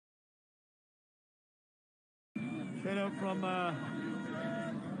Set up from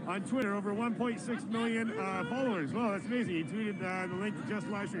on Twitter, over 1.6 million followers. Wow, that's amazing. He tweeted the link to just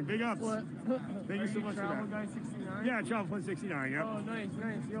live stream. Big ups. What? Thank you so much for Travel that. Guy 69? Yeah, Travel 169. Yep. Oh, nice.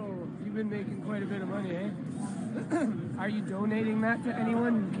 Yo, you've been making quite a bit of money, eh? Are you donating that to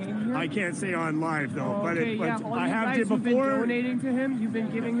anyone who came here? I can't say on live though, Oh, but, okay, but yeah. All I you have guys did who've before. been donating to him, you've been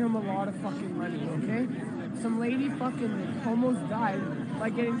giving him a lot of fucking money, okay? Some lady fucking almost died by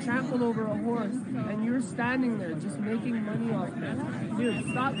getting trampled over a horse, and you're standing there just making money off it. Dude,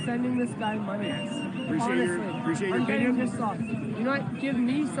 stop sending this guy money. Appreciate your I'm opinion. getting pissed off. You know what? Give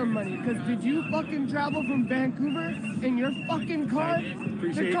me some money, because did you fucking travel from Vancouver in your fucking car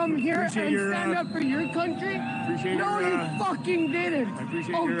to come here and stand up for your country? No, you fucking didn't. I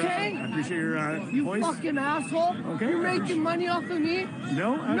appreciate okay? I appreciate your You voice. fucking asshole. Okay. You're making money off of me?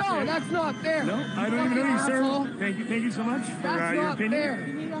 No, No, that's not fair. No, I don't even know you, asshole. sir. Thank you so much for That's your not opinion.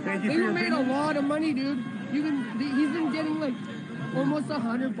 fair. Thank you for your made opinion. a lot of money, dude. He's been getting like almost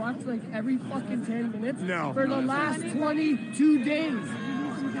 $100 like every fucking 10 minutes for the last 22 days,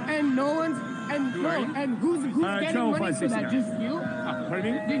 and no one's and who's getting money for that? Just you?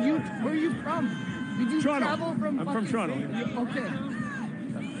 Pardon me? Where are you from? Did you Toronto. travel from? I'm from Toronto.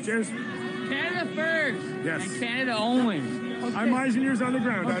 Okay. Cheers. Canada first. Yes. And Canada only. Okay. I'm eyes and ears on the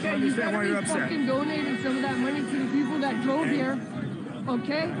ground. I don't understand why you're upset. Fucking donating some of that money to the people that drove here.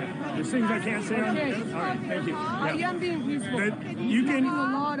 Okay? There's things I can't say on. Okay. All right, thank you. I am being peaceful. You can, a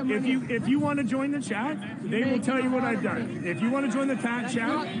lot of money. if you want to join the chat, they will tell you what I've done. If you want to join the chat,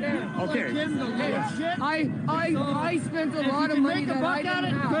 okay. I spent a lot of money that I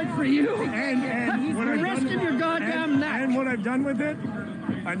didn't have. Good for you. And what I've risking done, your goddamn neck. And what I've done with it.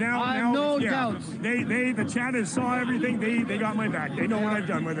 Now, I have no doubts. The chat has saw everything. They got my back. They know what I've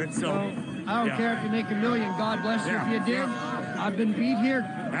done with it. So I don't care if you make $1 million. God bless you if you did. I've been beat here.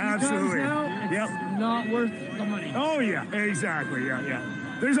 Absolutely. Now, it's not worth the money. Oh yeah, exactly. Yeah.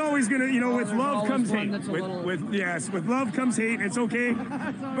 There's always gonna, with love comes hate. With love comes hate. It's okay,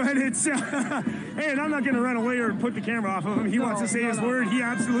 but it's hey, and I'm not gonna run away or put the camera off of him. He wants to say his word. He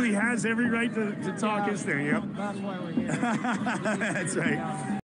absolutely has every right to talk his thing. Yep. That's why we're here. That's right.